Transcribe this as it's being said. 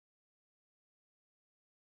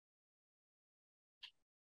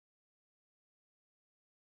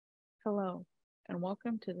Hello, and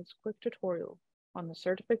welcome to this quick tutorial on the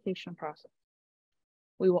certification process.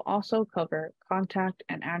 We will also cover contact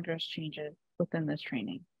and address changes within this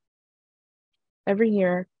training. Every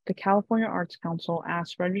year, the California Arts Council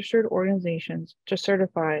asks registered organizations to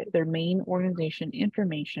certify their main organization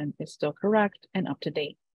information is still correct and up to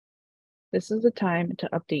date. This is the time to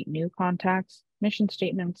update new contacts, mission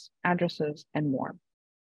statements, addresses, and more.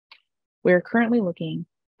 We are currently looking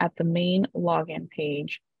at the main login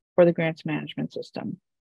page for the grants management system,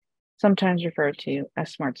 sometimes referred to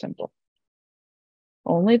as Smart Simple.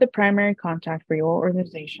 Only the primary contact for your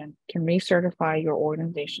organization can recertify your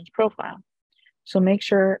organization's profile, so make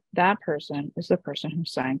sure that person is the person who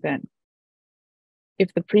signs in.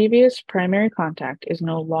 If the previous primary contact is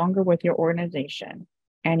no longer with your organization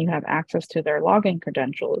and you have access to their login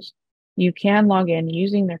credentials, you can log in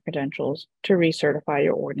using their credentials to recertify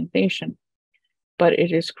your organization. But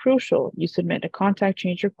it is crucial you submit a contact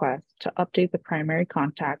change request to update the primary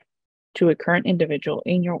contact to a current individual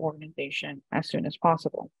in your organization as soon as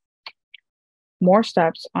possible. More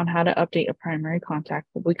steps on how to update a primary contact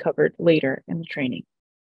will be covered later in the training.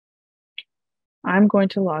 I'm going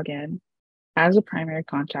to log in as a primary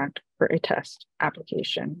contact for a test,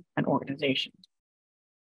 application, and organization.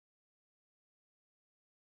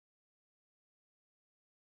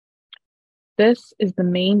 This is the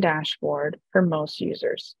main dashboard for most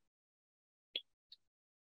users.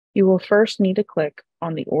 You will first need to click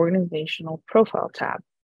on the Organizational Profile tab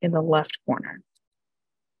in the left corner.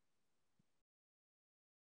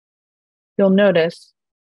 You'll notice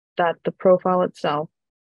that the profile itself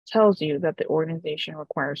tells you that the organization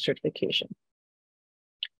requires certification.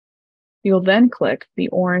 You'll then click the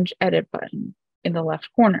orange Edit button in the left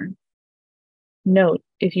corner. Note,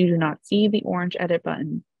 if you do not see the orange Edit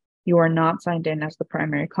button, you are not signed in as the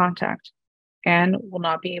primary contact and will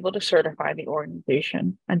not be able to certify the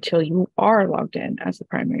organization until you are logged in as the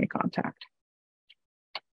primary contact.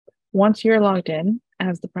 Once you're logged in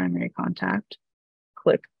as the primary contact,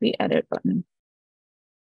 click the Edit button.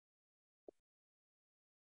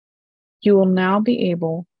 You will now be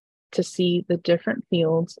able to see the different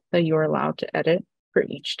fields that you're allowed to edit for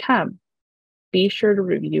each tab. Be sure to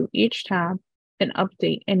review each tab and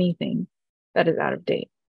update anything that is out of date.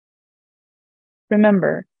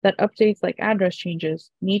 Remember that updates like address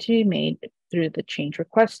changes need to be made through the Change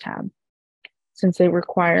Request tab, since it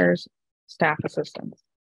requires staff assistance.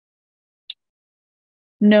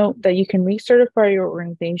 Note that you can recertify your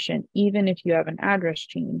organization even if you have an address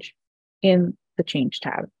change in the Change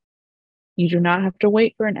tab. You do not have to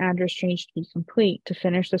wait for an address change to be complete to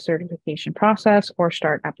finish the certification process or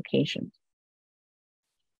start applications.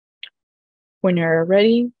 When you're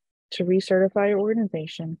ready to recertify your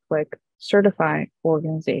organization, click Certify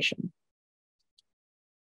Organization.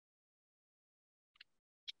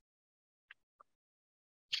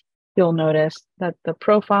 You'll notice that the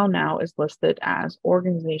profile now is listed as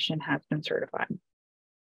Organization has been certified.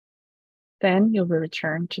 Then you'll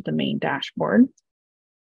return to the main dashboard.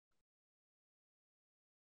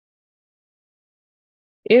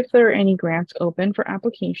 If there are any grants open for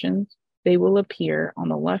applications, they will appear on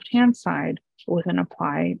the left-hand side with an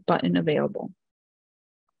Apply button available.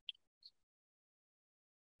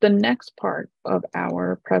 The next part of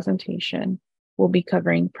our presentation will be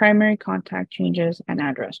covering primary contact changes and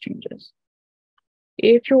address changes.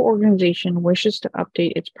 If your organization wishes to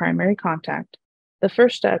update its primary contact, the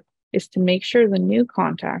first step is to make sure the new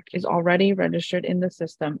contact is already registered in the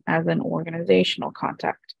system as an organizational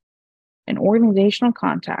contact. An organizational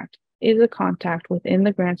contact is a contact within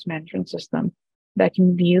the grants management system that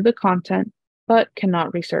can view the content but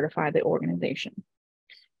cannot recertify the organization.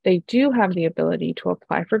 They do have the ability to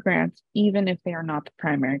apply for grants even if they are not the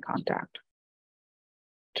primary contact.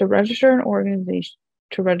 To register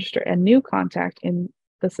a new contact in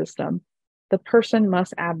the system, the person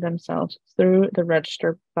must add themselves through the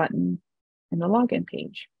Register button in the login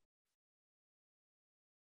page.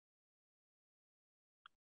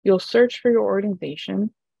 You'll search for your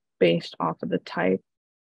organization based off of the type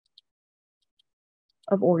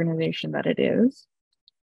of organization that it is.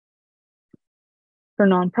 For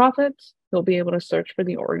nonprofits, you'll be able to search for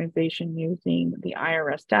the organization using the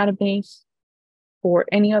IRS database. For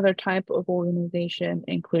any other type of organization,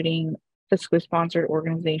 including fiscally sponsored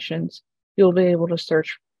organizations, you'll be able to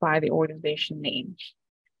search by the organization name.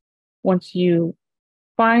 Once you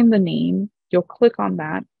find the name, you'll click on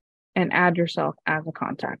that and add yourself as a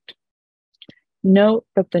contact. Note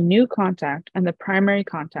that the new contact and the primary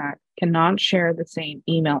contact cannot share the same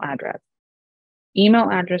email address. Email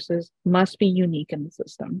addresses must be unique in the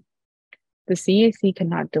system. The CAC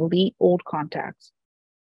cannot delete old contacts.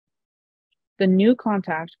 The new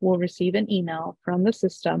contact will receive an email from the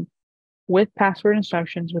system with password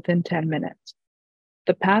instructions within 10 minutes.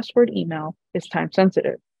 The password email is time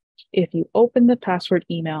sensitive. If you open the password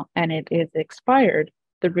email and it is expired,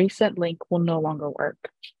 the reset link will no longer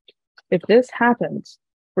work. If this happens,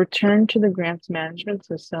 return to the grants management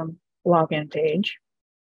system login page,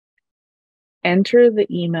 enter the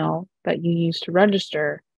email that you used to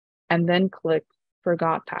register, and then click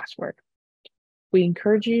Forgot Password. We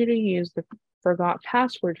encourage you to use the Forgot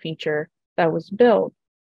Password feature that was built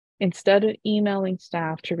instead of emailing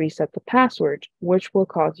staff to reset the password, which will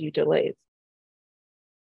cause you delays.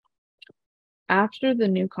 After the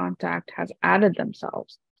new contact has added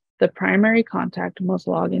themselves, the primary contact must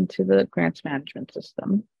log into the grants management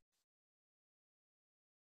system.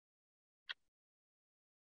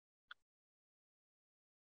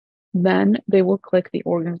 Then they will click the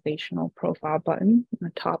organizational profile button in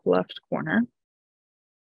the top left corner.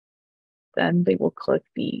 Then they will click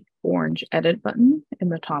the orange edit button in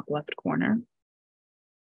the top left corner.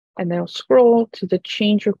 And they'll scroll to the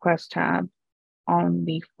change request tab on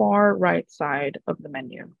the far right side of the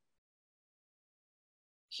menu.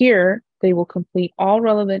 Here, they will complete all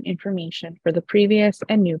relevant information for the previous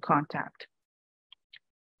and new contact.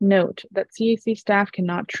 Note that CAC staff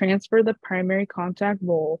cannot transfer the primary contact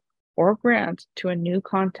role or grant to a new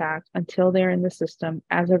contact until they're in the system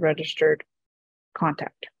as a registered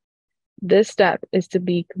contact. This step is to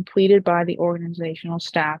be completed by the organizational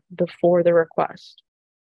staff before the request.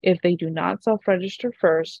 If they do not self-register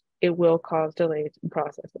first, it will cause delays in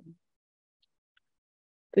processing.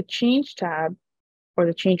 The Change tab, or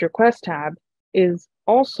the Change Request tab, is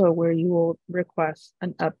also where you will request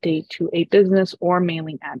an update to a business or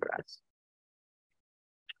mailing address.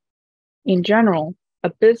 In general,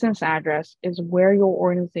 a business address is where your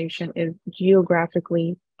organization is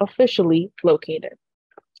geographically, officially located.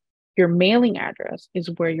 Your mailing address is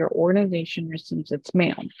where your organization receives its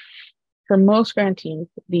mail. For most grantees,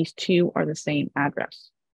 these two are the same address.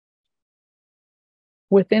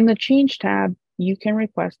 Within the Change tab, you can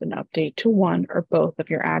request an update to one or both of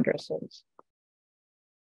your addresses.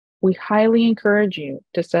 We highly encourage you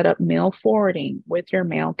to set up mail forwarding with your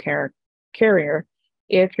mail carrier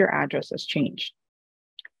if your address has changed.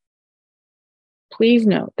 Please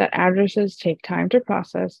note that address changes take time to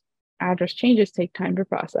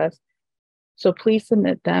process, so please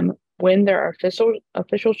submit them when there are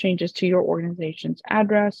official changes to your organization's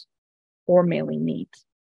address or mailing needs.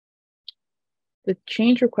 The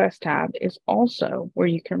Change Request tab is also where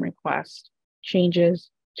you can request changes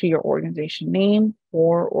to your organization name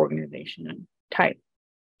or organization type.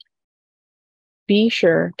 Be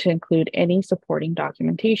sure to include any supporting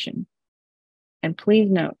documentation. And please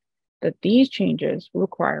note that these changes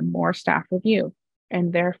require more staff review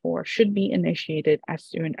and therefore should be initiated as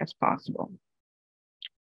soon as possible.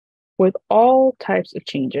 With all types of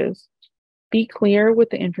changes, be clear with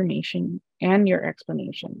the information and your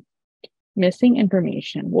explanation. Missing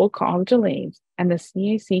information will cause delays, and the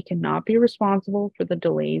CAC cannot be responsible for the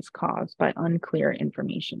delays caused by unclear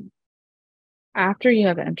information. After you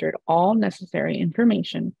have entered all necessary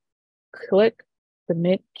information, click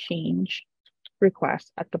Submit Change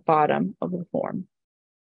Request at the bottom of the form.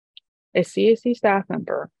 A CAC staff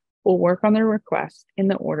member will work on their requests in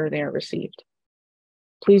the order they are received.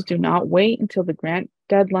 Please do not wait until the grant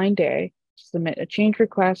deadline day to submit a change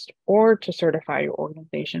request or to certify your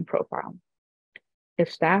organization profile.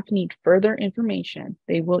 If staff need further information,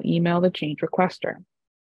 they will email the change requester.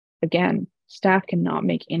 Again, staff cannot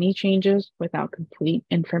make any changes without complete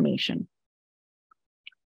information.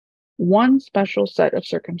 One special set of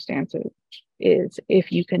circumstances is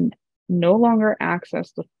if you can no longer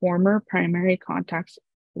access the former primary contact's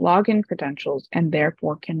login credentials and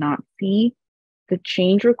therefore cannot see the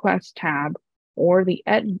Change Request tab or the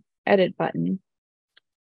Edit button.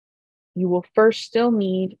 You will first still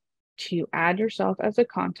need to add yourself as a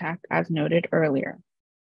contact as noted earlier.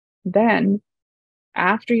 Then,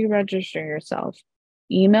 after you register yourself,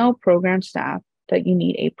 email program staff that you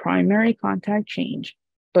need a primary contact change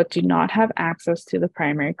but do not have access to the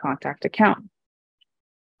primary contact account.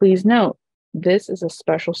 Please note, this is a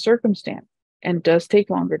special circumstance and does take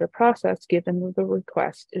longer to process given that the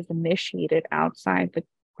request is initiated outside the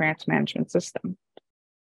grants management system.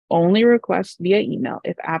 Only request via email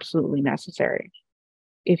if absolutely necessary.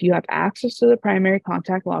 If you have access to the primary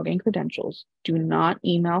contact login credentials, do not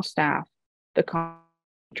email staff the contact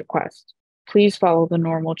request. Please follow the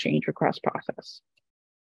normal change request process.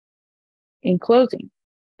 In closing,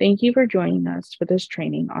 thank you for joining us for this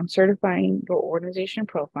training on certifying your organization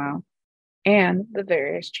profile and the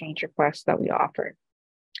various change requests that we offered.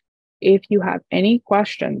 If you have any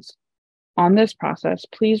questions On this process,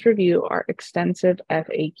 please review our extensive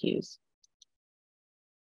FAQs.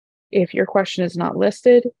 If your question is not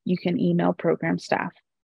listed, you can email program staff.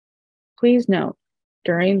 Please note,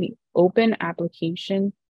 during the open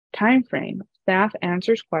application timeframe, staff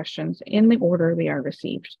answers questions in the order they are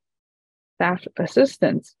received. Staff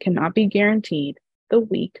assistance cannot be guaranteed the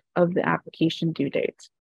week of the application due dates.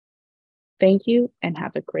 Thank you and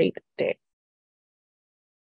have a great day.